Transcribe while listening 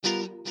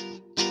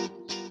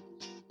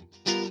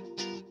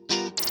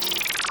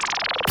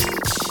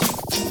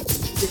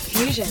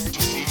Diffusion,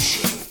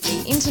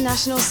 the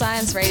international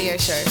science radio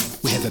show.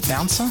 We have a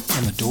bouncer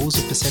on the doors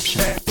of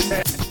perception.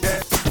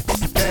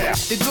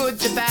 The good,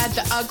 the bad,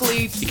 the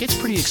ugly. It gets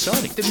pretty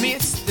exciting. The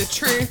myths, the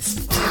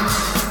truths.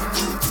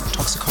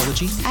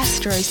 Toxicology.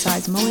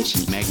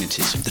 Astroseismology.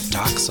 Magnetism. The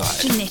dark side.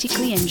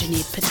 Genetically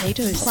engineered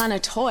potatoes.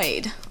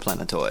 Planetoid.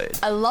 Planetoid.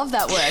 I love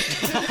that word.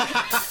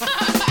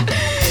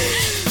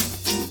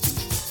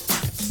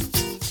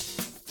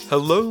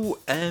 Hello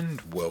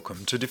and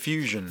welcome to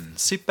Diffusion.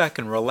 Sit back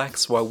and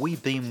relax while we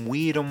beam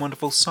weird and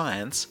wonderful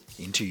science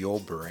into your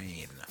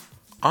brain.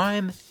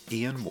 I'm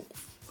Ian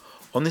Wolfe.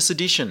 On this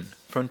edition,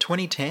 from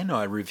 2010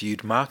 I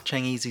reviewed Mark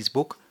Changizi's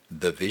book,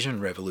 The Vision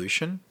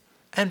Revolution,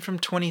 and from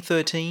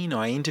 2013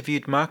 I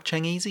interviewed Mark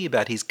Changizi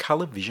about his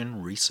colour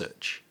vision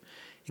research.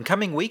 In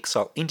coming weeks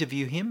I'll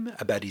interview him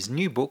about his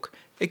new book,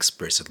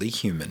 Expressively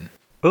Human.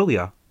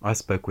 Earlier I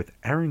spoke with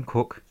Aaron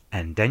Cook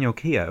and Daniel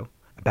Keogh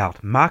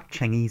about Mark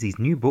Changizi's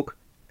new book,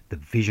 The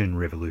Vision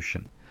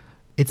Revolution.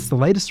 It's the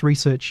latest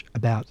research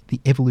about the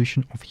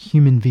evolution of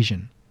human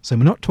vision. So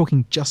we're not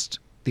talking just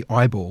the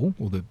eyeball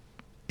or the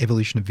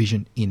evolution of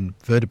vision in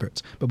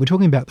vertebrates, but we're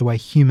talking about the way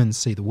humans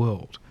see the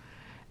world.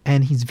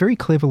 And he's very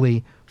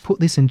cleverly put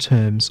this in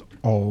terms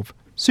of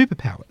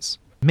superpowers.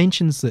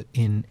 Mentions that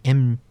in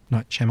M.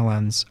 Night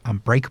Shyamalan's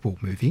Unbreakable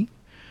movie,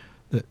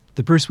 that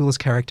the Bruce Willis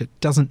character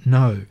doesn't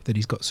know that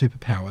he's got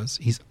superpowers.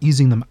 He's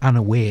using them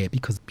unaware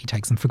because he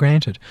takes them for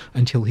granted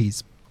until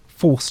he's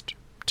forced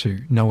to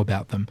know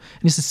about them.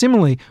 And this is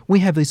similarly, we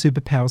have these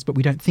superpowers, but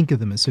we don't think of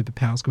them as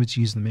superpowers because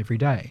we use them every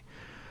day.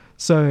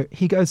 So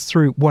he goes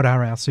through what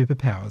are our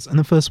superpowers, and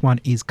the first one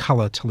is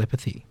colour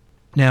telepathy.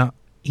 Now,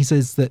 he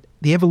says that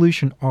the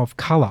evolution of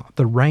colour,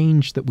 the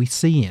range that we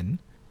see in,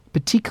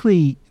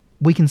 particularly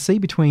we can see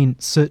between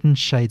certain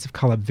shades of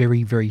colour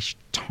very, very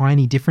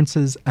tiny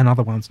differences and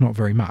other ones not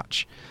very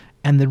much.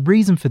 And the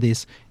reason for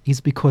this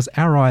is because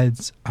our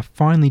eyes are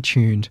finely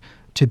tuned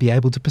to be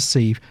able to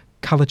perceive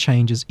colour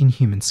changes in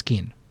human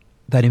skin.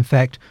 That in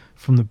fact,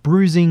 from the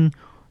bruising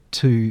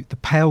to the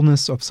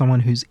paleness of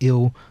someone who's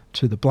ill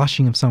to the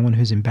blushing of someone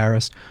who's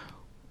embarrassed,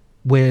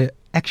 we're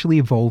actually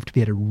evolved to be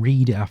able to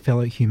read our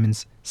fellow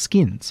humans'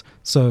 skins.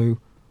 So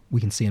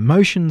we can see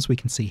emotions, we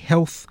can see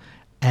health,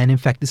 and in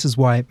fact, this is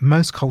why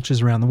most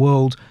cultures around the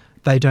world,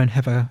 they don't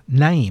have a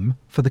name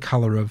for the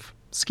colour of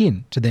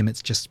skin. To them,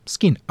 it's just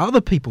skin. Other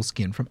people's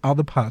skin from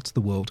other parts of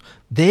the world,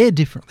 they're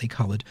differently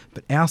coloured,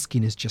 but our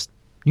skin is just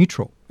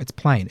neutral. It's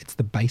plain. It's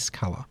the base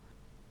colour.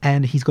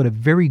 And he's got a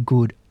very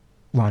good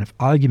line of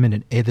argument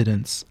and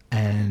evidence,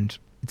 and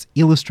it's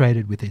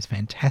illustrated with these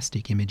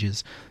fantastic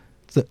images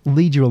that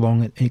lead you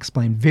along and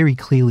explain very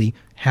clearly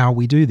how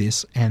we do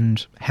this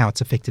and how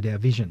it's affected our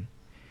vision.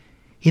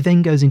 He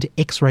then goes into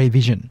X-ray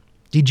vision.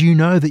 Did you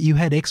know that you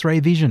had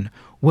X-ray vision?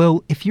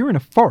 Well, if you're in a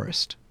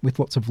forest with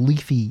lots of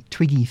leafy,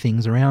 twiggy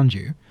things around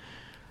you,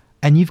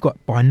 and you've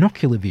got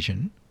binocular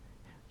vision,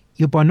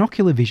 your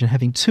binocular vision,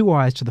 having two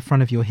eyes to the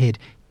front of your head,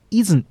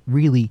 isn't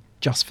really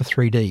just for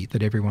 3D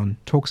that everyone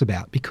talks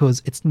about,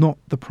 because it's not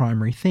the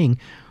primary thing.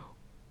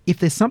 If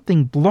there's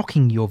something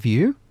blocking your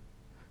view,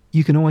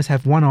 you can always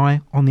have one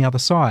eye on the other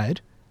side,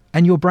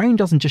 and your brain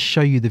doesn't just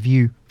show you the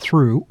view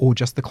through or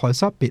just the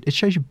close-up bit, it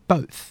shows you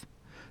both.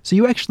 So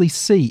you actually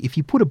see, if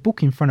you put a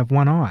book in front of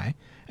one eye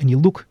and you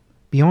look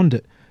beyond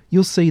it,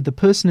 you'll see the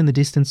person in the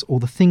distance or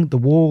the thing, the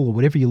wall or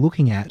whatever you're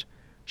looking at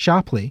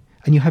sharply,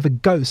 and you have a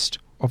ghost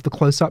of the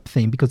close-up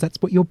theme because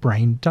that's what your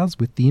brain does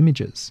with the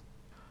images.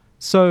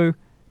 So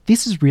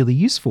this is really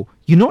useful.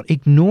 You're not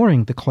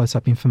ignoring the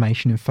close-up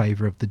information in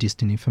favour of the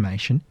distant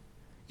information.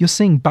 You're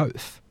seeing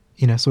both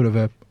in a sort of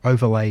a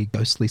overlay,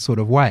 ghostly sort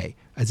of way,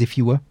 as if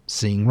you were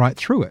seeing right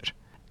through it.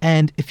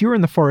 And if you're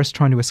in the forest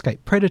trying to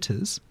escape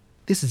predators,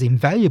 this is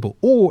invaluable.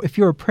 Or if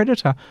you're a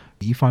predator,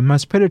 you find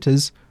most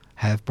predators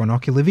have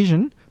binocular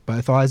vision,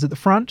 both eyes at the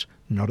front,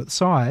 not at the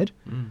side,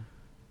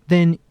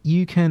 then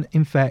you can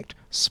in fact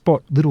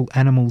spot little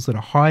animals that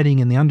are hiding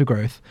in the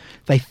undergrowth.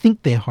 They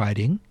think they're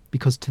hiding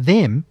because to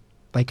them,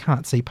 they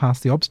can't see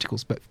past the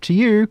obstacles. But to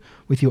you,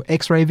 with your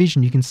X-ray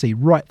vision, you can see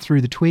right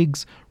through the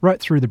twigs, right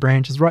through the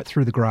branches, right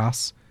through the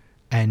grass,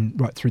 and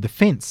right through the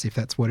fence, if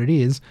that's what it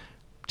is,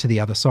 to the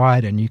other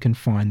side, and you can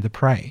find the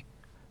prey.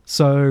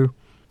 So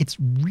it's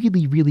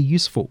really, really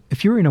useful.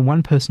 If you're in a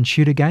one-person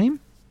shooter game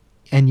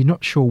and you're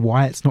not sure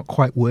why it's not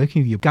quite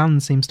working, your gun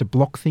seems to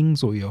block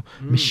things or your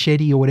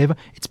machete or whatever,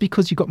 it's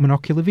because you've got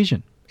monocular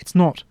vision. It's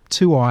not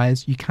two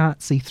eyes. You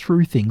can't see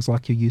through things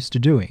like you're used to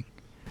doing.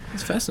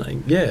 It's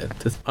fascinating, yeah.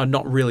 I've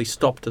not really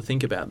stopped to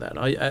think about that.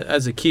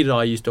 As a kid,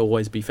 I used to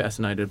always be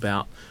fascinated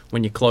about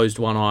when you closed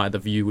one eye, the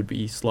view would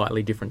be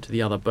slightly different to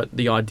the other. But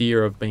the idea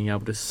of being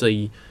able to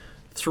see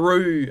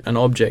through an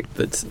object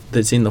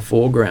that's in the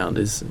foreground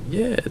is,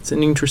 yeah, it's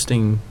an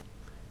interesting...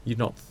 You've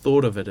not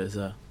thought of it as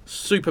a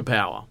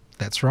superpower.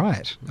 That's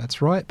right,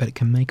 but it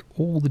can make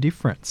all the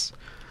difference.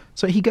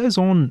 So he goes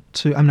on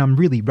to, I mean, I'm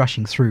really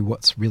rushing through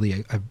what's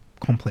really a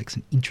complex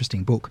and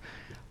interesting book,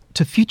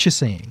 to future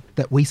seeing,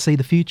 that we see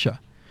the future.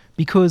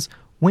 Because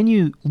when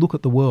you look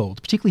at the world,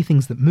 particularly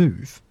things that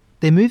move,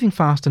 they're moving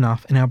fast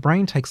enough and our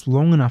brain takes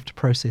long enough to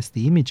process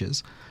the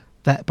images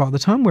that by the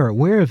time we're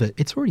aware of it,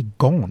 it's already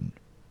gone.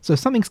 So if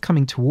something's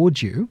coming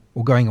towards you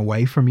or going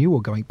away from you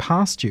or going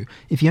past you,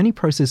 if you only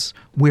process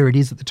where it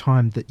is at the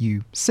time that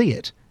you see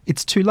it,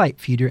 it's too late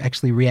for you to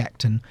actually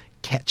react and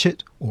catch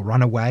it or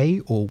run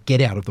away or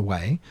get out of the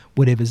way,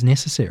 whatever's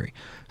necessary.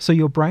 So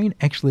your brain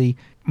actually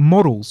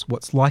models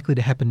what's likely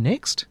to happen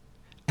next.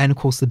 And of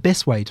course, the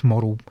best way to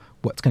model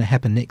what's going to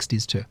happen next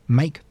is to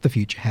make the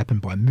future happen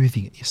by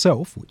moving it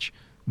yourself, which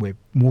we're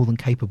more than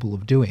capable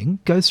of doing.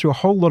 Goes through a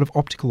whole lot of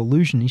optical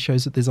illusion. He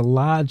shows that there's a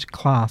large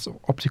class of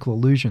optical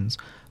illusions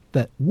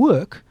that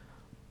work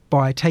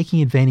by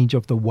taking advantage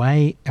of the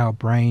way our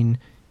brain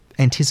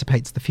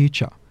anticipates the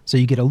future. So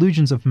you get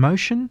illusions of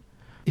motion.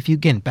 If you,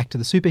 again, back to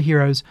the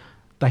superheroes,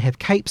 they have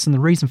capes, and the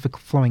reason for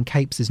flowing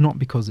capes is not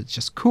because it's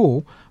just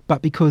cool,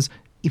 but because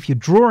if you're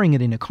drawing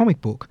it in a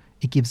comic book,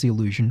 it gives the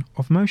illusion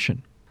of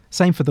motion.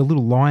 Same for the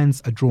little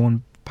lines are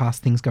drawn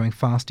past things going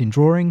fast in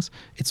drawings.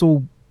 It's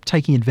all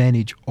taking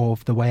advantage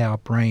of the way our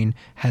brain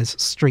has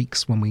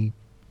streaks when we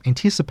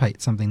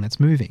anticipate something that's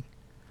moving.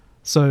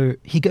 So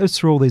he goes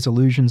through all these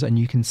illusions and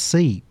you can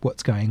see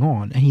what's going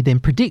on, and he then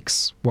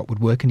predicts what would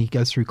work, and he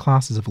goes through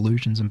classes of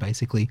illusions and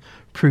basically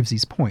proves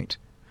his point.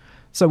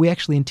 So we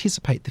actually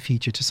anticipate the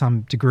future to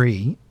some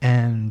degree,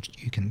 and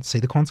you can see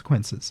the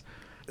consequences.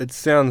 It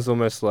sounds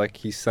almost like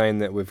he's saying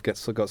that we've got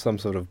some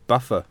sort of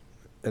buffer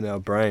in our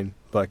brain,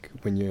 like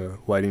when you're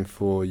waiting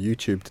for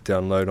YouTube to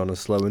download on a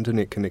slow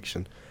internet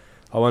connection.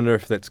 I wonder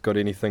if that's got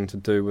anything to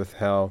do with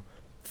how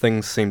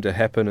things seem to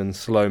happen in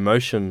slow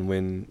motion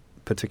when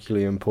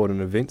particularly important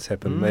events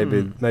happen.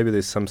 Maybe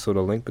there's some sort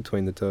of link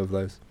between the two of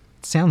those.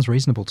 Sounds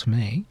reasonable to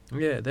me.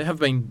 Yeah,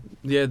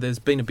 there's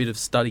been a bit of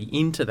study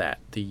into that,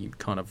 the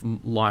kind of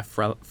life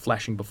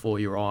flashing before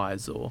your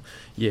eyes, or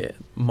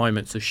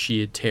moments of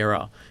sheer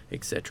terror,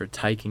 etc.,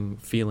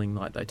 feeling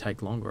like they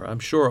take longer. I'm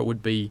sure it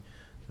would be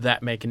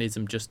that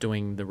mechanism just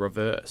doing the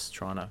reverse,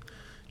 trying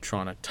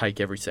to take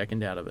every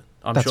second out of it.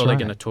 That's sure they're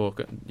going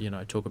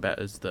to talk about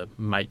as the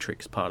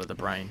matrix part of the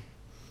brain.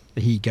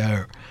 There you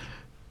go.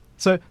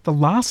 So the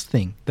last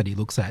thing that he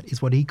looks at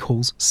is what he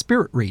calls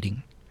spirit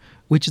reading,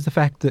 which is the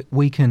fact that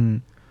we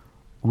can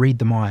read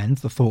the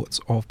minds, the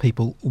thoughts of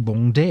people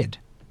long dead.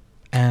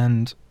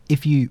 And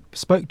if you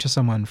spoke to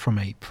someone from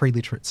a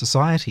pre-literate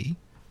society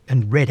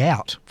and read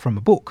out from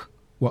a book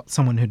what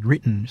someone had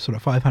written sort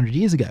of 500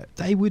 years ago,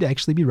 they would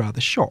actually be rather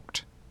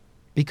shocked,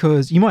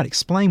 because you might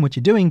explain what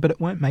you're doing, but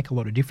it won't make a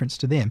lot of difference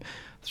to them.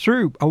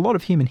 Through a lot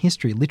of human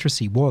history,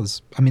 literacy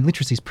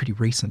is pretty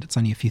recent. It's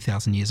only a few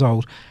thousand years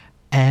old,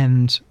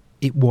 and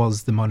it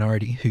was the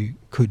minority who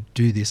could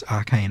do this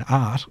arcane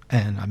art.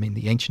 And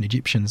the ancient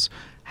Egyptians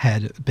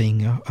had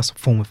being a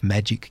form of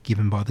magic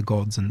given by the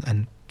gods,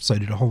 and so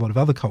did a whole lot of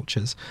other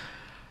cultures.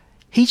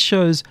 He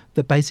shows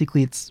that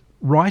basically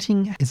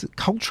writing is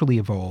culturally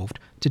evolved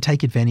to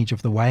take advantage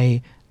of the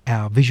way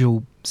our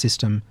visual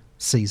system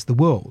sees the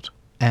world.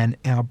 And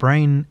our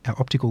brain, our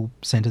optical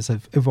centres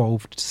have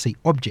evolved to see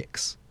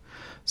objects.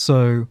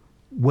 So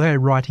where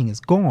writing has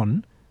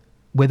gone,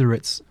 whether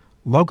it's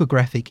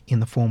logographic in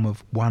the form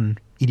of one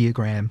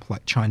ideogram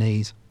like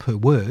Chinese per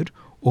word,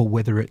 or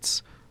whether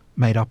it's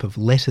made up of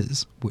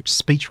letters, which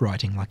speech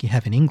writing like you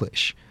have in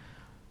English,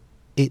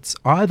 it's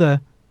either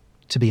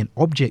to be an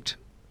object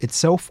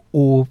itself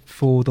or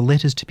for the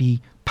letters to be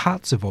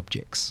parts of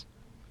objects,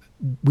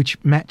 which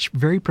match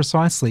very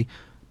precisely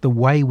the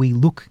way we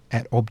look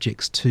at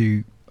objects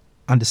to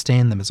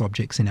understand them as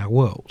objects in our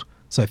world.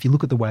 So if you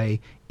look at the way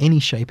any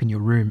shape in your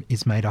room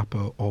is made up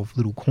of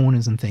little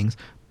corners and things,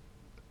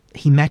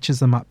 he matches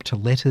them up to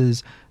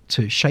letters,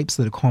 to shapes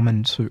that are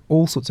common to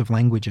all sorts of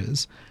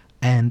languages,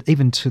 and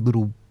even to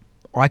little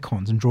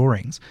icons and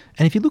drawings.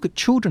 And if you look at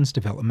children's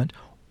development,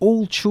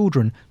 all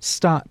children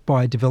start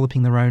by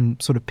developing their own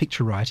sort of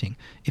picture writing.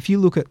 If you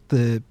look at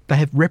they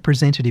have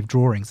representative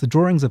drawings. The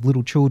drawings of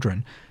little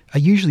children are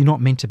usually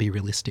not meant to be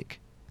realistic.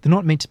 They're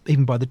not meant to,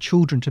 even by the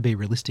children, to be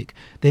realistic.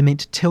 They're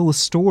meant to tell a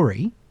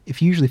story. If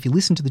you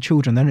listen to the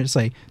children, they don't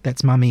say,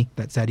 that's mummy,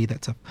 that's daddy,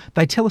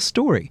 they tell a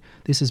story.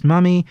 This is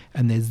mummy,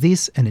 and there's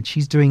this, and then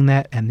she's doing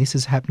that, and this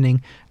is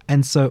happening.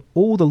 And so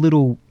all the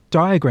little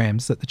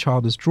diagrams that the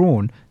child has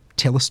drawn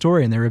tell a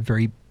story, and they're a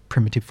very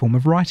primitive form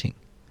of writing.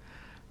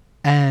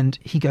 And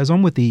he goes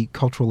on with the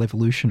cultural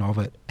evolution of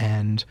it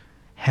and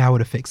how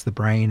it affects the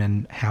brain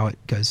and how it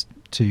goes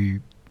to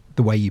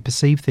the way you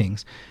perceive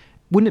things.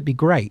 Wouldn't it be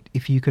great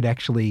if you could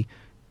actually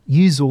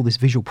use all this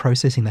visual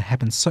processing that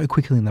happens so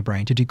quickly in the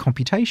brain to do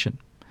computation?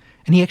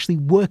 And he actually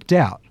worked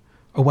out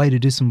a way to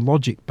do some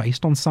logic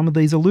based on some of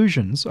these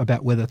illusions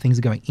about whether things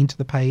are going into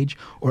the page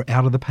or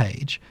out of the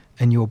page,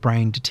 and your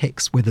brain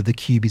detects whether the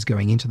cube is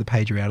going into the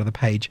page or out of the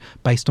page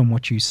based on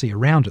what you see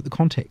around it, the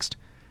context.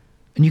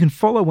 And you can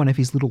follow one of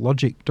his little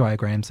logic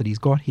diagrams that he's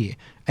got here,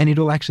 and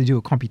it'll actually do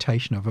a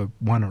computation of a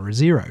 1 or a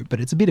 0,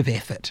 but it's a bit of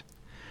effort.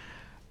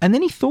 And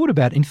then he thought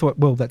about it, and he thought,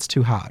 well, that's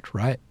too hard,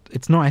 right?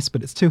 It's nice,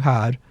 but it's too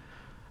hard.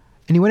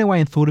 And he went away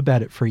and thought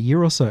about it for a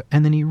year or so,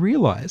 and then he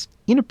realised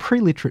in a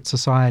pre-literate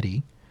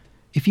society,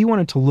 If you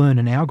wanted to learn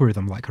an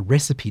algorithm like a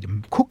recipe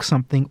to cook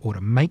something or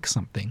to make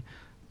something,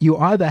 you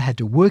either had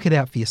to work it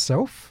out for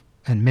yourself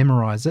and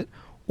memorize it,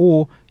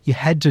 or you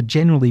had to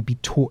generally be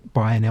taught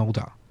by an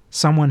elder.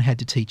 Someone had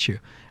to teach you.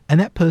 And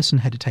that person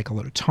had to take a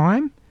lot of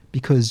time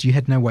because you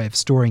had no way of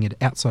storing it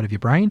outside of your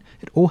brain.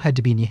 It all had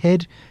to be in your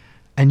head,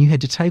 and you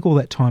had to take all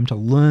that time to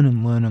learn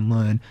and learn and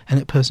learn, and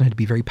that person had to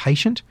be very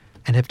patient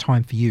and have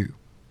time for you.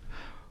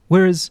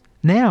 Whereas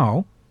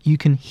now you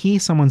can hear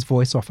someone's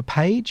voice off a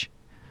page,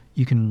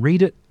 you can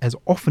read it as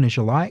often as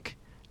you like,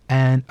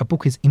 and a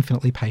book is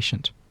infinitely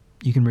patient.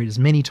 You can read as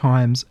many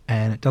times,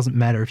 and it doesn't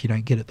matter if you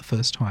don't get it the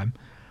first time.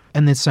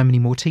 And there's so many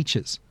more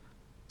teachers.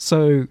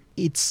 So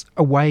it's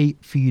a way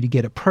for you to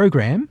get a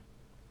program,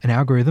 an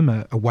algorithm,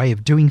 a way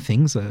of doing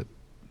things, a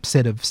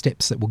set of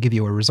steps that will give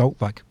you a result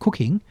like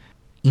cooking,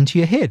 into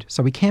your head.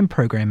 So we can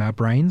program our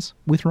brains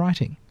with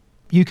writing.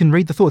 You can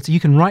read the thoughts. You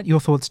can write your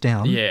thoughts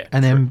down,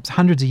 and then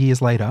hundreds of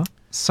years later,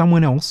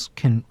 someone else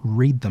can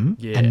read them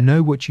and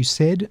know what you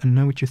said and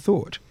know what you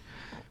thought.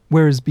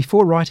 Whereas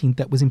before writing,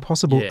 that was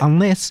impossible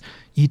unless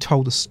you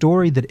told a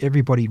story that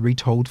everybody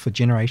retold for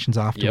generations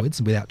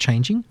afterwards without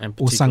changing,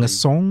 or sung a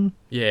song.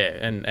 Yeah,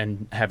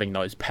 and having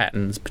those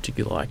patterns,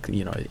 particularly like,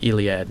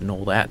 Iliad and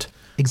all that.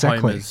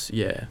 Exactly. Homer's,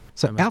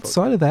 So Homer's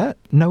outside of that,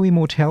 no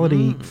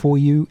immortality for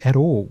you at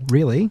all,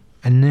 really.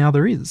 And now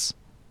there is.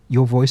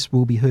 Your voice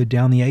will be heard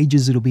down the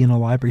ages. It'll be in a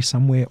library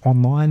somewhere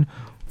online.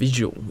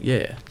 Visual,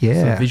 Yeah.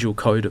 It's a visual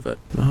code of it.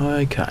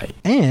 Okay.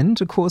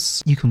 And, of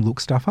course, you can look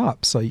stuff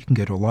up. So you can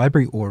go to a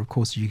library, or, of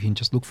course, you can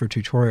just look for a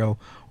tutorial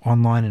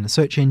online in a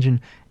search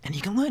engine, and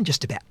you can learn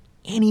just about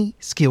any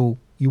skill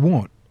you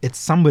want. It's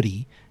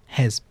somebody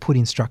has put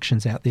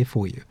instructions out there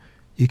for you.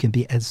 You can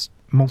be as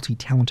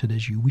multi-talented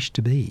as you wish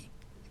to be.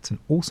 It's an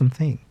awesome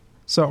thing.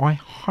 So I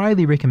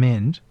highly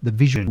recommend The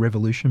Visual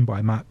Revolution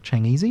by Mark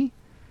Changizi.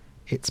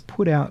 It's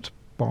put out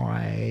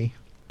by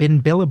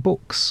BenBella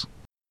Books.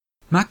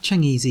 Mark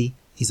Changizi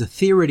is a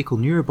theoretical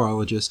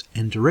neurobiologist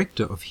and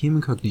director of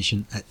human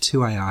cognition at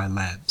 2AI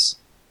Labs.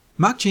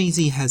 Mark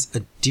Changizi has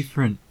a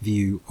different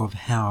view of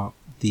how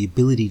the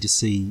ability to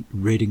see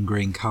red and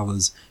green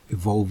colours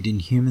evolved in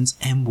humans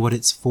and what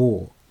it's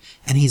for.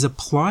 And he's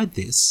applied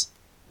this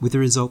with the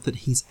result that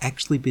he's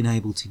actually been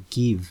able to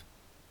give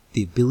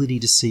the ability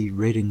to see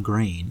red and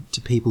green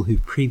to people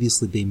who've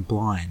previously been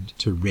blind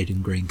to red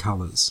and green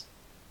colours.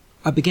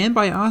 I began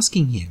by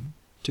asking him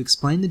to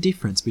explain the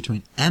difference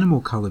between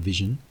animal colour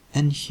vision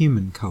and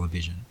human colour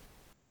vision.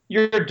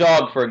 Your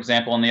dog, for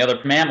example, and the other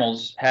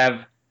mammals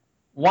have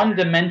one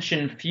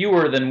dimension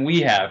fewer than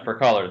we have for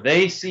color.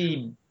 They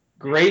see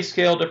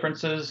grayscale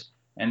differences,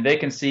 and they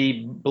can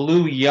see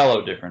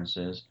blue-yellow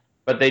differences,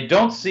 but they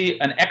don't see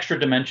an extra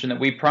dimension that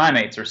we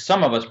primates, or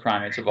some of us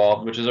primates,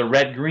 evolved, which is a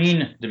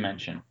red-green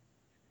dimension.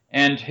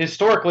 And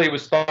historically, it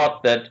was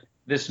thought that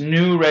this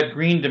new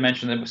red-green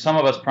dimension that some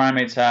of us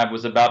primates have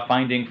was about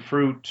finding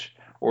fruit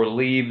or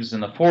leaves in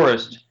the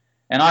forest.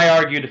 And I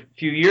argued a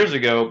few years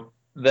ago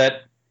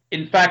that,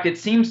 in fact, it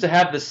seems to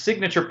have the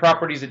signature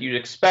properties that you'd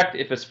expect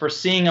if it's for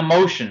seeing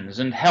emotions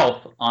and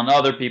health on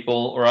other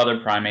people or other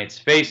primates'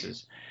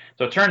 faces.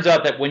 So it turns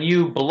out that when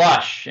you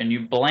blush and you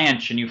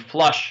blanch and you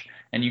flush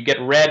and you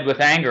get red with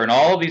anger and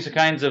all of these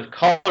kinds of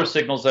color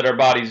signals that our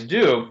bodies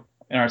do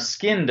and our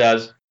skin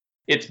does,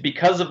 it's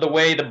because of the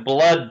way the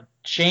blood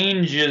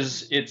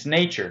changes its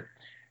nature.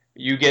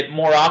 You get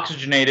more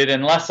oxygenated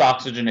and less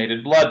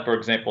oxygenated blood, for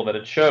example, that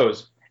it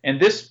shows. And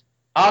this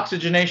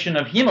oxygenation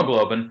of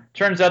hemoglobin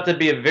turns out to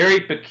be a very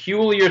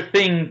peculiar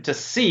thing to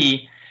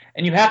see,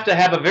 and you have to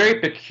have a very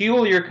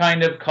peculiar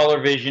kind of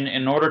color vision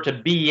in order to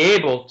be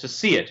able to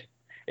see it.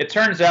 It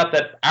turns out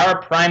that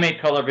our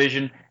primate color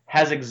vision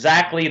has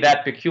exactly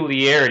that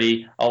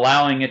peculiarity,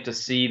 allowing it to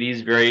see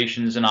these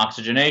variations in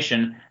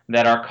oxygenation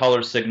that our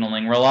color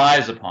signaling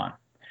relies upon.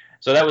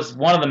 So that was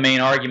one of the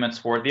main arguments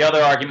for it. The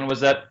other argument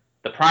was that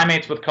the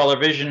primates with color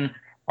vision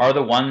are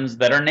the ones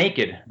that are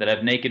naked, that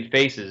have naked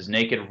faces,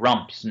 naked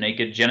rumps,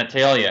 naked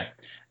genitalia.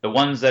 The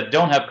ones that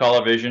don't have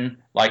color vision,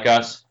 like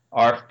us,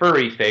 are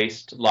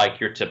furry-faced, like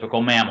your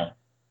typical mammal.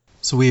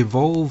 So we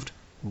evolved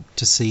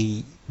to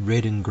see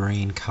red and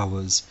green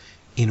colours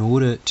in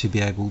order to be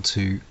able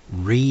to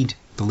read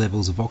the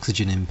levels of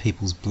oxygen in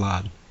people's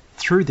blood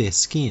through their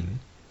skin,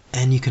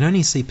 and you can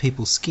only see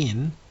people's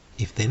skin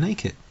if they're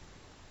naked.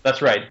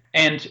 That's right.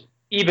 And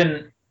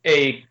even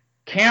a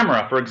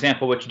camera, for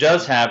example, which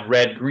does have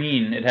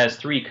red-green, it has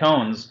 3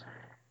 cones.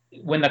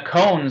 When the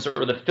cones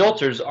or the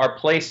filters are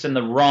placed in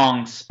the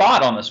wrong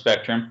spot on the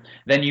spectrum,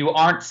 then you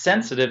aren't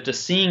sensitive to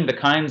seeing the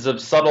kinds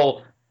of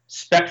subtle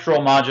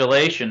spectral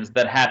modulations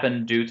that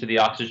happen due to the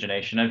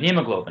oxygenation of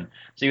hemoglobin.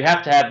 So you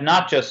have to have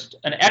not just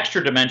an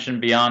extra dimension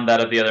beyond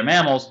that of the other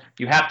mammals,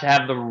 you have to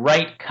have the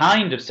right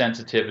kind of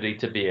sensitivity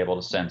to be able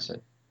to sense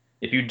it.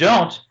 If you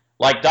don't,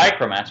 like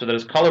dichromats, or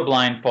those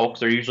colorblind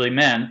folks are usually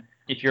men,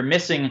 if you're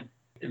missing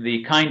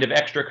the kind of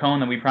extra cone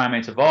that we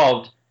primates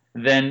evolved,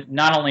 then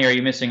not only are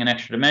you missing an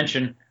extra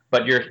dimension,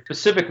 but you're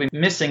specifically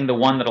missing the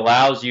one that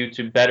allows you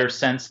to better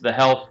sense the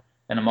health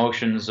and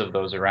emotions of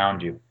those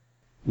around you.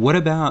 What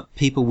about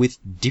people with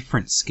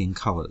different skin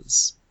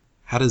colors?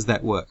 How does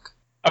that work?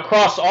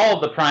 Across all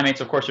of the primates,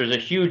 of course, there's a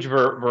huge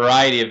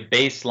variety of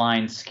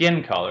baseline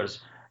skin colors.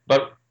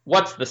 But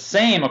what's the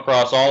same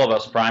across all of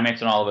us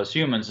primates and all of us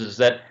humans is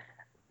that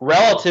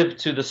relative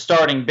to the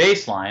starting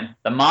baseline,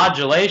 the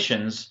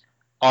modulations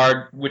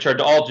which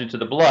are all due to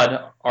the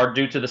blood, are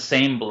due to the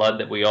same blood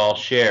that we all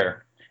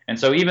share. And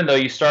so even though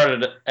you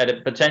started at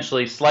a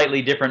potentially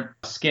slightly different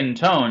skin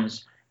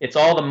tones, it's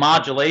all the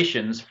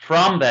modulations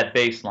from that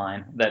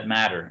baseline that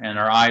matter, and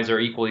our eyes are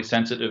equally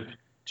sensitive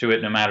to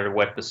it no matter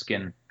what the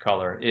skin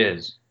color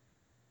is.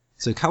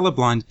 So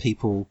colorblind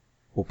people,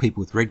 or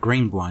people with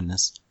red-green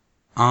blindness,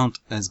 aren't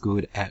as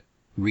good at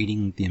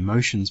reading the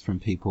emotions from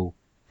people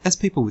as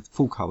people with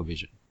full color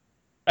vision.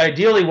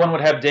 Ideally, one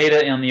would have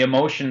data on the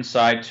emotion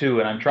side too,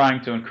 and I'm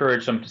trying to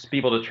encourage some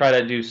people to try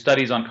to do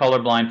studies on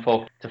colorblind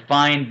folk to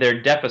find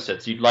their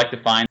deficits. You'd like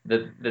to find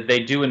that they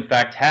do in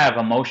fact have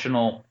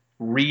emotional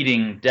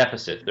reading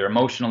deficit. They're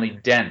emotionally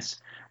dense.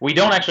 We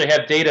don't actually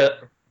have data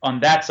on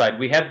that side.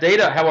 We have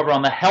data, however,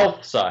 on the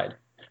health side.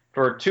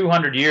 For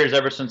 200 years,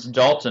 ever since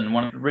Dalton,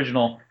 one of the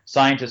original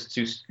scientists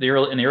who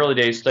in the early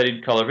days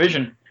studied color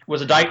vision,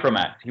 was a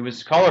dichromat. He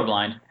was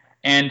colorblind,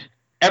 and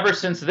ever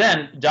since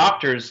then,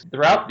 doctors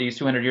throughout these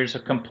 200 years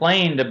have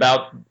complained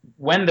about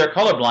when they're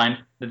colorblind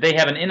that they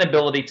have an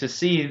inability to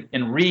see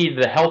and read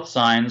the health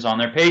signs on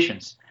their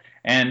patients.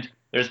 And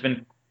there's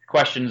been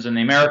questions in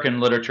the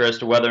American literature as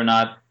to whether or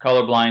not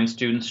colorblind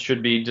students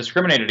should be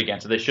discriminated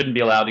against, so they shouldn't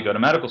be allowed to go to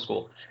medical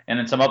school. And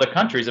in some other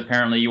countries,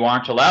 apparently, you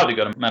aren't allowed to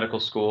go to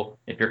medical school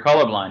if you're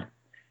colorblind.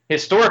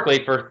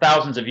 Historically, for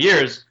thousands of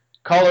years,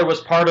 color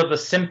was part of the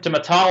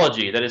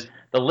symptomatology, that is,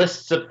 the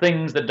lists of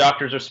things that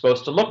doctors are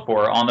supposed to look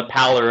for on the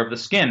pallor of the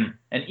skin.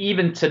 And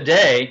even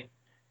today,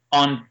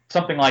 on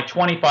something like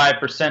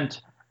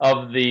 25%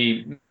 of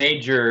the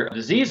major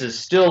diseases,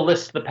 still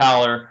list the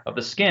pallor of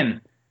the skin.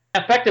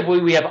 Effectively,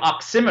 we have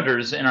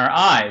oximeters in our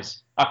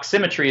eyes.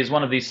 Oximetry is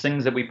one of these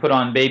things that we put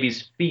on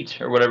babies'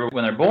 feet or whatever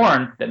when they're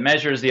born that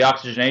measures the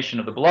oxygenation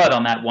of the blood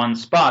on that one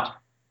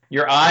spot.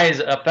 Your eyes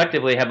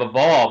effectively have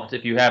evolved,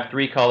 if you have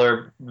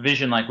three-color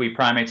vision like we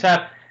primates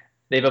have,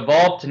 they've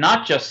evolved to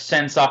not just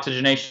sense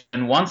oxygenation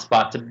in one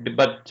spot,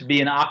 but to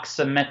be an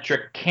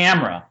oximetric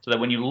camera, so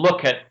that when you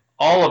look at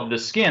all of the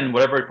skin,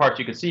 whatever parts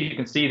you can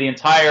see the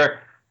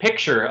entire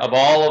picture of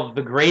all of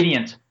the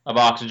gradient of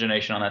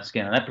oxygenation on that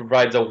skin. And that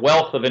provides a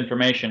wealth of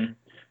information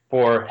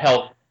for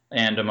health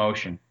and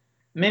emotion.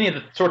 Many of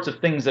the sorts of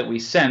things that we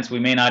sense, we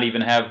may not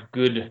even have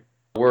good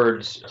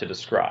words to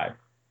describe.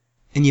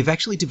 And you've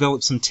actually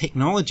developed some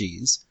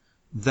technologies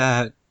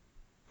that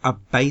are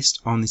based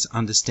on this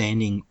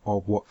understanding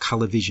of what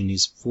color vision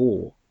is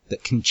for,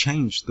 that can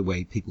change the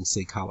way people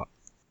see color.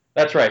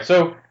 That's right.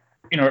 So,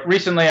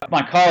 recently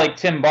my colleague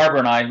Tim Barber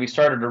and I, we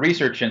started a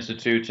research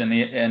institute, and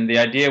the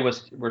idea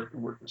was we're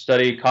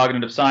study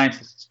cognitive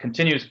science,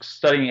 continues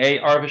studying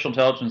artificial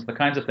intelligence, the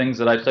kinds of things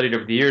that I've studied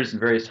over the years in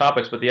various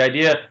topics. But the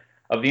idea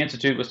of the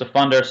institute was to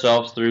fund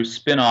ourselves through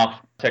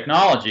spin-off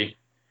technology.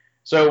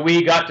 So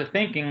we got to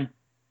thinking,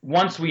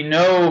 once we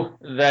know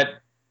that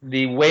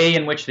the way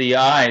in which the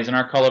eyes and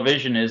our color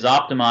vision is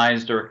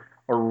optimized or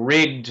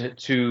rigged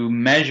to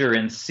measure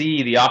and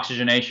see the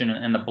oxygenation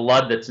and the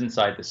blood that's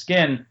inside the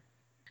skin,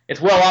 it's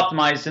well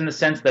optimized in the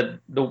sense that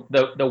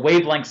the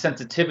wavelength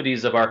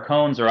sensitivities of our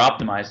cones are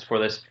optimized for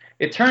this.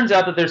 It turns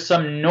out that there's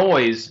some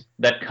noise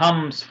that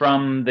comes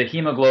from the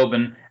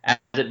hemoglobin as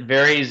it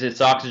varies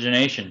its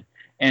oxygenation.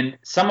 And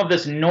some of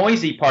this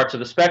noisy parts of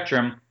the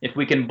spectrum, if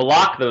we can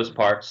block those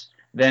parts,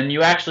 then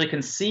you actually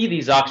can see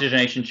these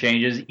oxygenation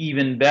changes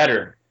even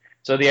better.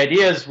 So the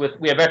idea is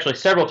we have actually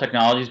several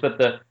technologies, but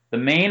the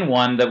main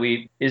one that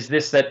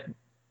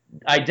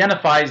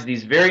identifies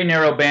these very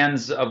narrow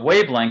bands of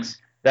wavelengths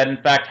that in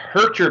fact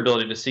hurt your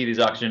ability to see these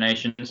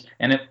oxygenations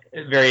and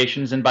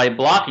variations, and by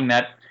blocking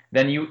that,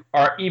 then you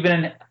are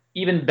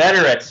even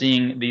better at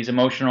seeing these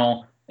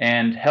emotional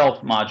and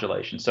health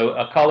modulations. So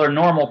a color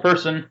normal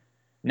person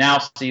now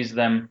sees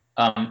them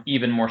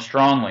even more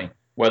strongly,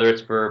 whether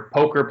it's for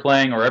poker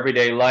playing or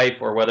everyday life,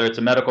 or whether it's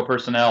a medical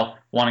personnel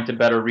wanting to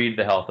better read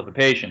the health of a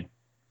patient.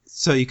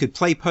 So you could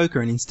play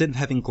poker, and instead of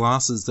having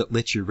glasses that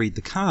let you read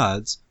the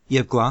cards, you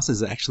have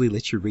glasses that actually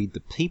let you read the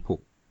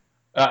people.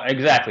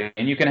 Exactly.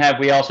 And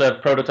we also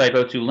have prototype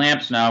O2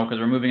 lamps now, because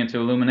we're moving into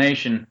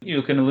illumination.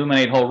 You can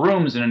illuminate whole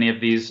rooms in any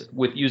of these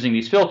with using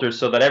these filters,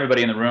 so that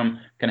everybody in the room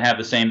can have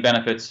the same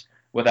benefits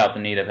without the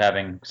need of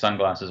having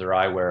sunglasses or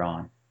eyewear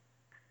on.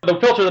 The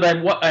filter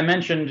that I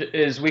mentioned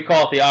we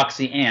call it the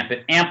OxyAmp.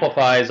 It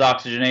amplifies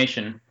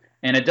oxygenation,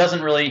 and it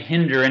doesn't really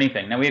hinder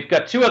anything. Now, we've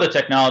got two other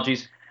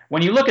technologies.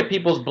 When you look at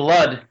people's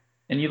blood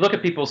and you look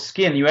at people's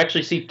skin, you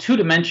actually see two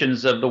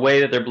dimensions of the way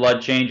that their blood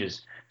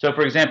changes. So,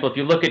 for example, if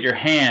you look at your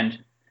hand,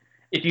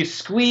 if you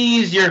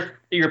squeeze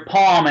your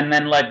palm and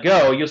then let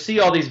go, you'll see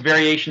all these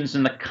variations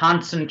in the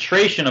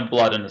concentration of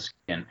blood in the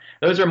skin.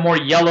 Those are more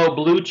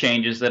yellow-blue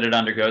changes that it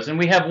undergoes. And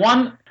we have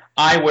one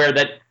eyewear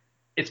that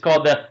it's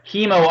called the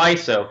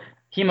HemoISO.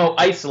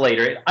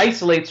 chemoisolator. It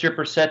isolates your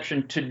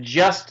perception to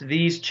just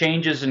these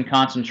changes in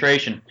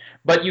concentration,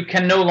 but you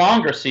can no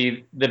longer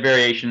see the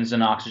variations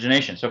in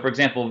oxygenation. So, for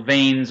example,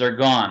 veins are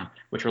gone,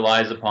 which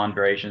relies upon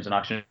variations in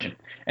oxygenation.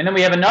 And then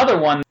we have another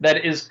one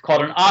that is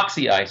called an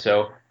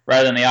oxy-ISO,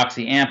 rather than the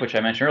oxy-amp, which I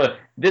mentioned earlier.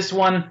 This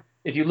one,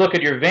 if you look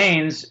at your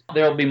veins,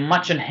 they'll be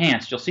much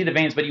enhanced. You'll see the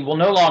veins, but you will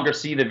no longer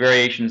see the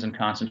variations in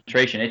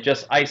concentration. It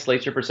just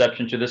isolates your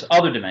perception to this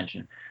other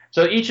dimension.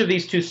 So each of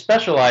these two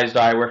specialized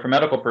eyewear for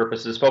medical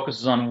purposes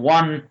focuses on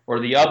one or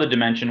the other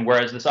dimension,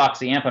 whereas this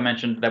oxy-amp I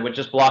mentioned that was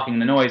just blocking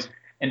the noise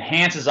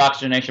enhances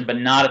oxygenation, but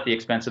not at the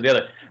expense of the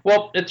other.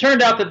 Well, it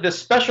turned out that this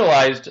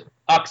specialized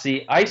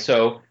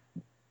oxy-ISO,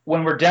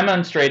 when we're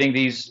demonstrating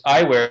these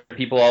eyewear to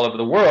people all over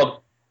the world,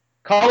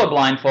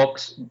 colorblind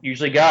folks,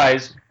 usually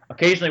guys,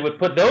 occasionally would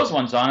put those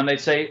ones on and they'd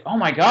say, oh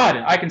my God,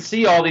 I can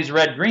see all these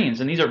red-greens.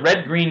 And these are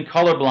red-green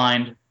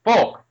colorblind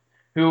folk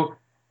who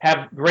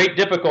have great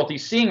difficulty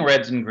seeing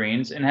reds and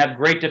greens and have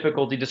great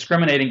difficulty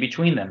discriminating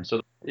between them.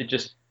 So it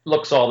just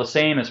looks all the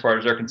same as far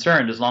as they're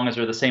concerned. As long as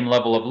they're the same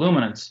level of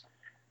luminance,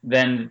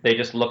 then they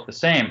just look the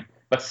same.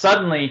 But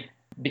suddenly,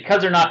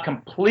 because they're not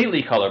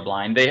completely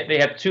colorblind, they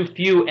have too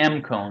few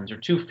M cones or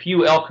too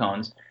few L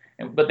cones,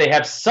 but they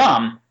have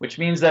some, which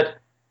means that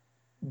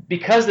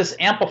because this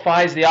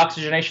amplifies the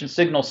oxygenation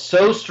signal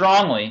so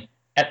strongly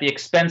at the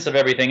expense of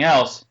everything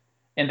else,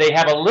 and they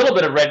have a little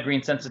bit of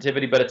red-green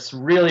sensitivity, but it's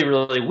really,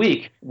 really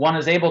weak, one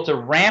is able to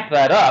ramp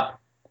that up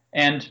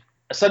and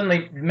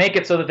suddenly make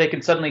it so that they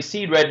can suddenly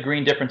see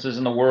red-green differences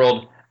in the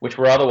world, which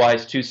were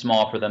otherwise too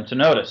small for them to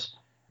notice.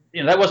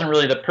 That wasn't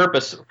really the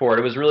purpose for it.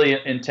 It was really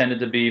intended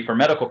to be for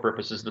medical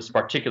purposes, this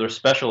particular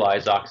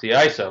specialized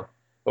oxy-ISO.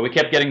 But we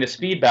kept getting this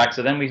feedback,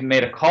 so then we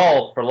made a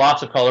call for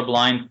lots of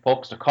colorblind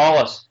folks to call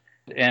us,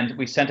 and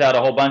we sent out a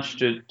whole bunch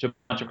to a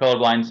bunch of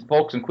colorblind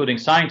folks, including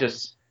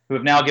scientists, who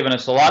have now given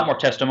us a lot more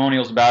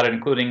testimonials about it,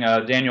 including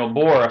Daniel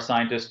Bohr, a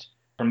scientist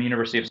from the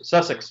University of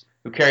Sussex,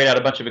 who carried out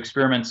a bunch of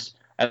experiments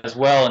as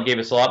well and gave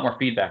us a lot more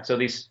feedback. So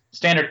these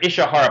standard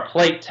Ishihara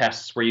plate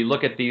tests, where you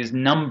look at these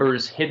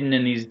numbers hidden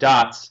in these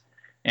dots,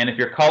 and if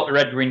you're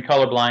red-green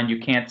colorblind, you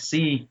can't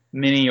see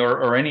many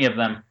or any of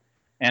them.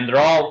 And they're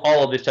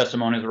all of these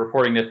testimonials are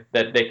reporting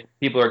that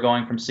people are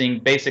going from seeing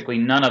basically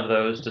none of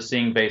those to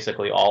seeing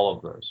basically all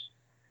of those.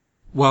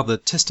 While the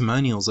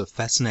testimonials are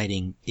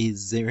fascinating,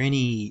 is there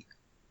any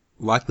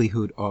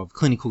likelihood of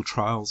clinical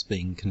trials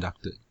being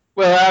conducted?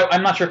 Well,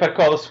 I'm not sure if I'd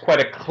call this quite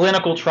a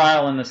clinical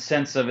trial in the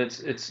sense of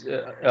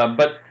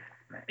but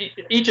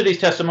each of these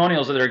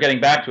testimonials that are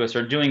getting back to us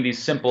are doing these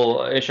simple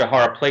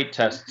Ishihara plate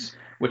tests,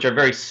 which are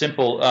very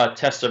simple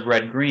tests of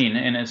red-green,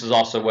 and this is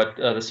also what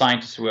the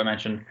scientist who I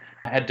mentioned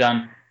had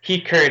done. He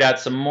carried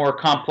out some more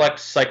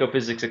complex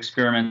psychophysics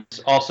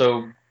experiments,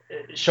 also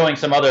showing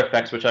some other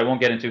effects, which I won't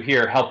get into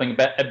here, helping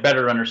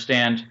better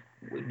understand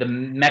the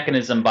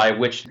mechanism by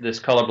which this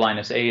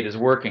colorblindness aid is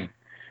working.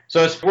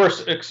 So we're,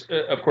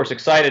 of course,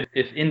 excited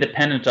if,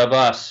 independent of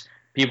us,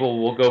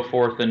 people will go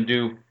forth and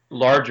do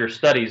larger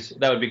studies.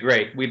 That would be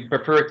great. We'd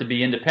prefer it to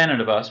be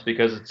independent of us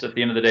because it's, at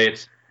the end of the day,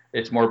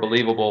 it's more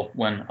believable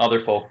when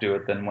other folk do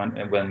it than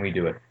when we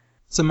do it.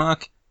 So,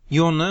 Mark,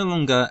 you're no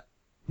longer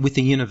with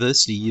the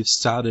university. You've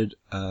started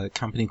a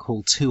company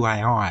called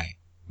 2AI,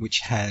 which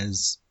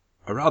has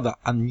a rather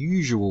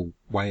unusual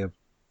way of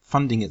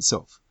funding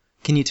itself.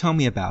 Can you tell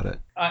me about it?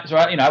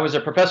 I was a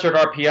professor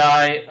at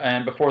RPI,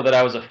 and before that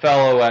I was a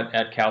fellow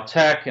at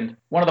Caltech. And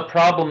one of the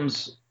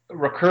problems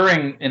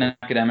recurring in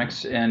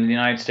academics in the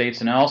United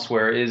States and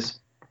elsewhere is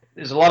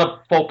there's a lot of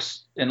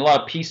folks and a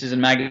lot of pieces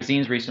in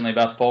magazines recently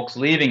about folks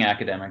leaving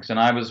academics, and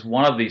I was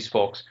one of these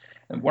folks.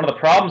 And one of the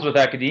problems with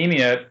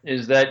academia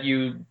is that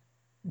you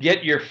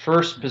get your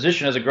first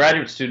position as a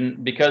graduate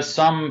student because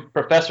some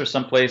professor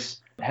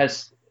someplace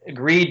has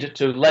agreed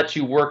to let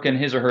you work in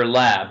his or her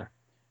lab.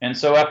 And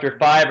so after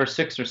 5 or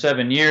 6 or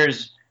 7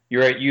 years,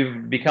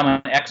 you've become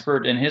an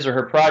expert in his or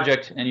her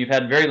project, and you've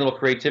had very little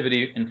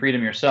creativity and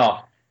freedom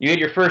yourself. You get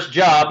your first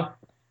job.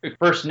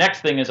 The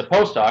next thing is a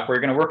postdoc, where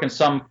you're going to work in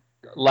some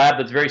lab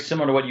that's very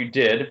similar to what you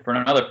did for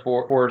another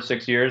 4 or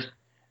 6 years.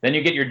 Then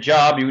you get your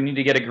job. You need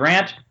to get a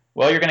grant.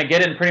 Well, you're going to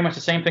get it in pretty much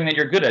the same thing that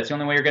you're good at. It's the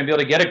only way you're going to be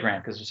able to get a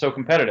grant because it's so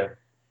competitive.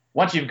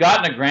 Once you've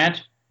gotten a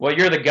grant, well,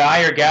 you're the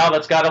guy or gal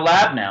that's got a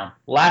lab now.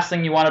 Last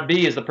thing you want to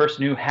be is the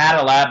person who had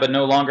a lab but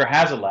no longer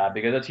has a lab,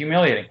 because that's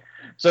humiliating.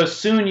 So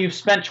soon you've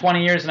spent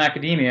 20 years in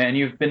academia and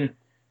you've been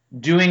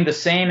doing the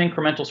same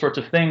incremental sorts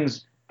of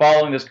things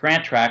following this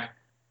grant track,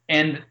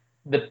 and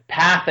the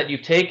path that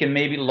you've taken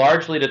may be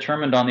largely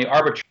determined on the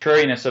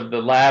arbitrariness of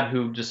the lab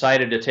who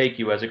decided to take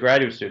you as a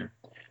graduate student.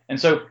 And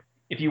so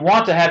if you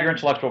want to have your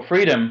intellectual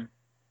freedom,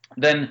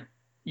 then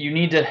you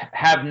need to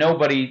have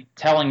nobody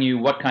telling you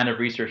what kind of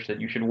research that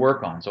you should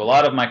work on. So a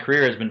lot of my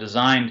career has been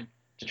designed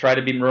to try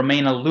to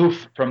remain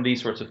aloof from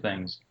these sorts of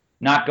things,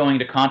 not going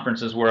to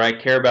conferences where I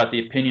care about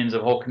the opinions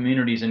of whole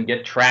communities and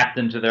get trapped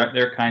into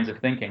their kinds of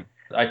thinking.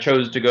 I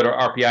chose to go to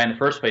RPI in the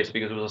first place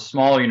because it was a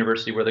smaller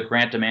university where the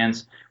grant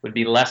demands would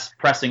be less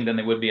pressing than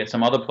they would be at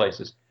some other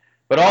places.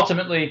 But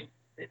ultimately,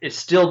 it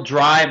still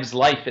drives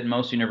life in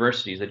most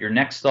universities, that your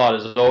next thought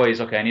is always,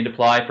 okay, I need to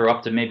apply for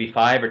up to maybe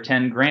 5 or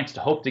 10 grants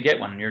to hope to get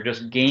one. And you're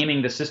just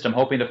gaming the system,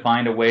 hoping to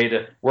find a way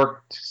to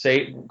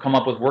come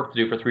up with work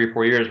to do for 3 or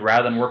 4 years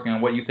rather than working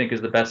on what you think is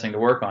the best thing to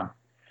work on.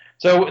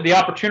 So the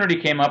opportunity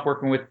came up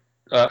working with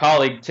a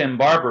colleague, Tim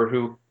Barber,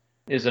 who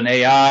is an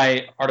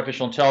AI,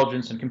 artificial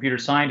intelligence, and computer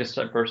scientist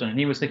type person, and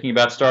he was thinking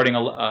about starting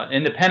an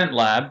independent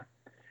lab,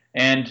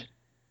 and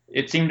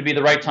it seemed to be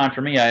the right time for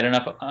me. I had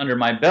enough under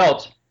my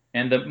belt.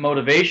 And the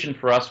motivation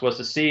for us was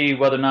to see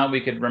whether or not we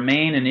could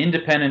remain an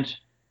independent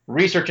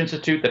research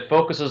institute that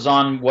focuses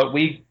on what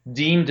we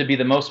deem to be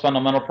the most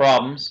fundamental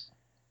problems.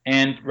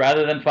 And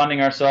rather than funding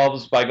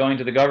ourselves by going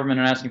to the government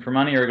and asking for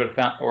money or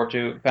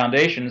to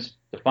foundations,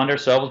 to fund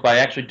ourselves by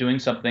actually doing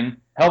something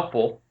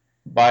helpful,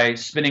 by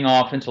spinning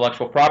off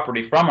intellectual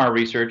property from our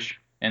research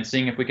and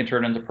seeing if we can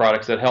turn it into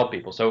products that help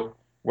people. So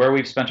where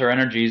we've spent our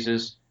energies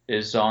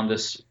is on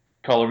this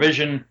color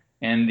vision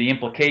and the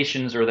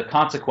implications or the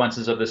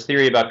consequences of this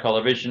theory about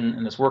color vision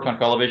and this work on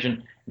color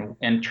vision,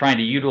 and trying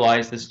to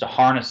utilize this to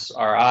harness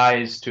our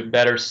eyes to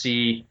better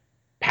see,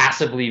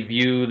 passively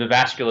view the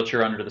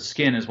vasculature under the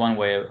skin is one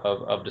way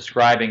of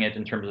describing it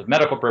in terms of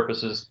medical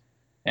purposes,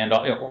 and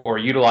or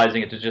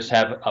utilizing it to just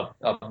have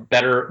a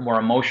better, more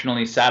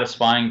emotionally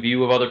satisfying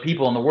view of other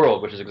people in the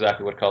world, which is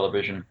exactly what color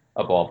vision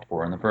evolved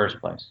for in the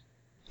first place.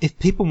 If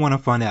people want to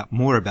find out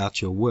more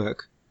about your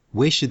work,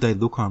 where should they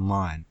look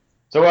online?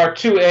 So our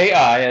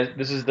 2AI,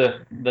 this is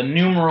the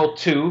numeral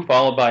 2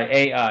 followed by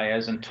AI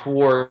as in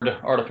toward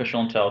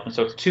artificial intelligence.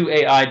 So it's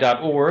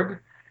 2AI.org.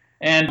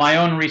 And my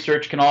own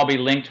research can all be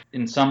linked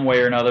in some way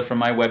or another from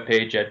my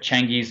webpage at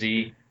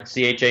Changizi,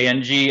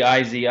 Changizi,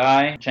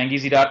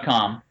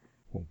 Changizi.com.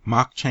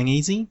 Mark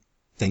Changizi,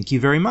 thank you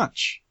very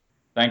much.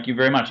 Thank you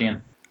very much,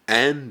 Ian.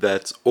 And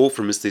that's all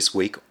from us this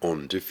week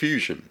on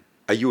Diffusion.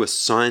 Are you a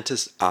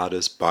scientist,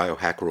 artist,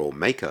 biohacker, or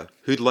maker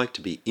who'd like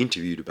to be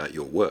interviewed about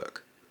your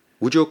work?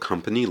 Would your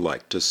company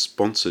like to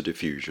sponsor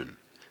Diffusion?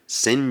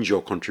 Send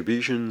your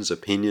contributions,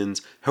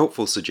 opinions,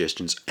 helpful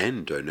suggestions,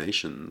 and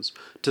donations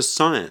to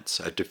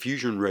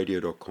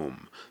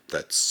science@diffusionradio.com.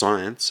 That's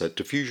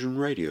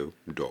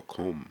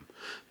science@diffusionradio.com.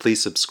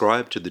 Please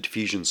subscribe to the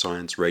Diffusion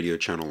Science Radio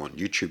channel on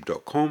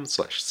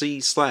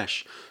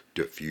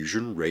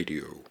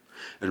youtube.com/c/diffusionradio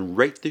and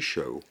rate the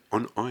show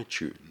on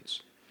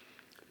iTunes.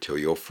 Tell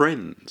your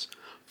friends.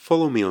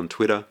 Follow me on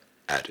Twitter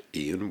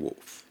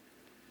 @IanWolf.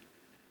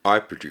 I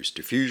produce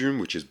Diffusion,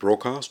 which is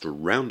broadcast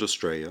around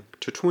Australia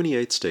to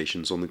 28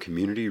 stations on the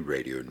Community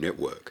Radio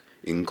Network,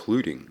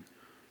 including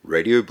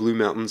Radio Blue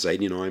Mountains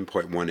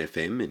 89.1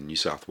 FM in New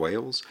South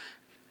Wales,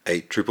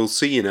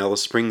 8CCC in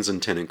Alice Springs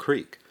and Tennant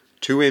Creek,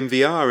 2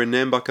 MVR in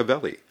Nambucca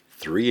Valley,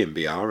 3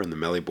 MVR in the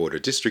Mallee Border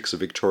districts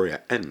of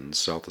Victoria and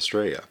South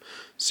Australia,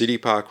 City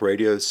Park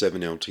Radio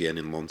 7LTN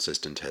in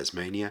Launceston,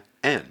 Tasmania,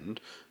 and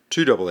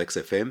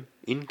 2XXFM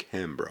in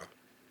Canberra.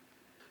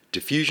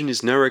 Diffusion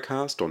is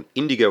narrowcast on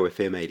Indigo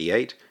FM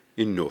 88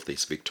 in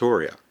northeast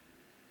Victoria.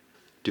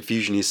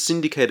 Diffusion is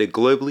syndicated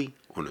globally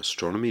on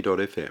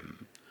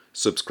astronomy.fm.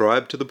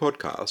 Subscribe to the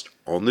podcast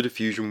on the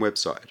Diffusion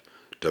website,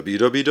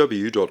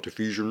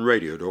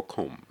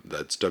 www.diffusionradio.com.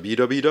 That's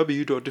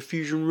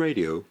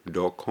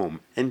www.diffusionradio.com,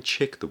 and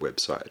check the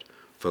website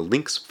for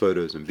links,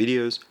 photos, and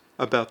videos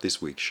about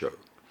this week's show.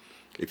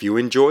 If you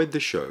enjoyed the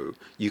show,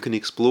 you can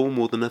explore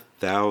more than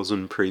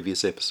 1,000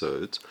 previous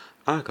episodes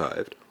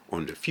archived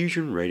on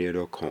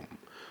diffusionradio.com,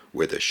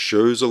 where the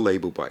shows are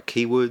labeled by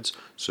keywords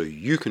so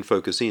you can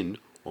focus in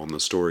on the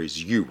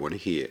stories you want to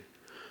hear.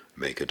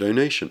 Make a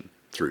donation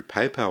through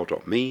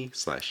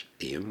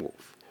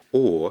paypal.me/IanWolf,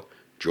 or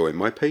join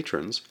my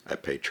patrons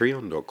at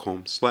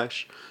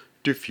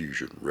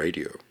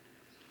patreon.com/diffusionradio.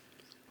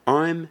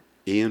 I'm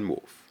Ian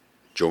Wolf.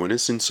 Join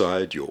us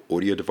inside your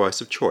audio device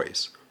of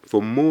choice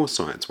for more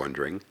science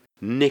wondering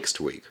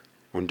next week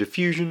on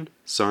Diffusion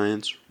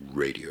Science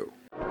Radio.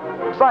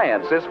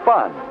 Science is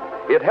fun.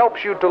 It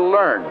helps you to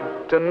learn,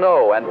 to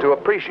know, and to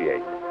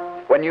appreciate.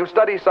 When you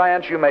study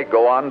science, you may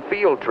go on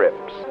field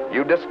trips.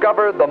 You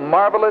discover the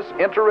marvelous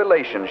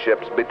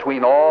interrelationships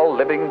between all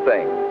living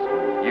things.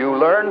 You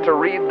learn to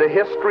read the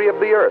history of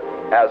the Earth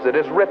as it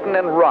is written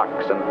in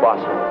rocks and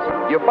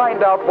fossils. You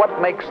find out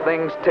what makes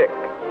things tick,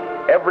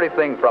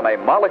 everything from a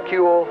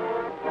molecule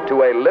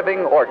to a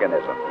living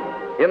organism.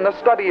 In the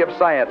study of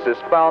science is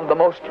found the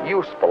most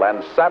useful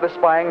and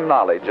satisfying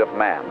knowledge of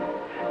man.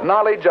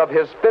 Knowledge of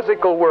his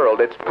physical world,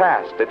 its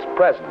past, its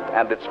present,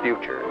 and its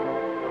future.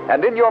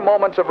 And in your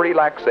moments of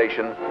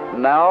relaxation,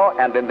 now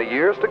and in the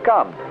years to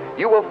come,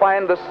 you will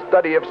find the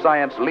study of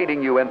science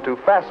leading you into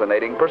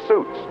fascinating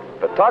pursuits: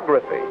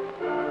 photography,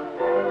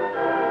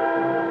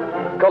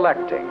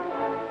 collecting.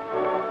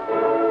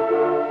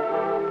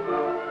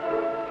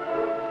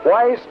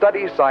 Why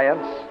study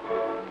science?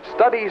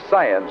 Study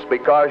science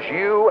because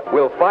you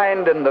will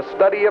find in the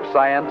study of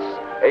science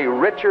a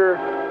richer,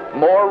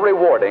 more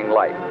rewarding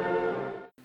life.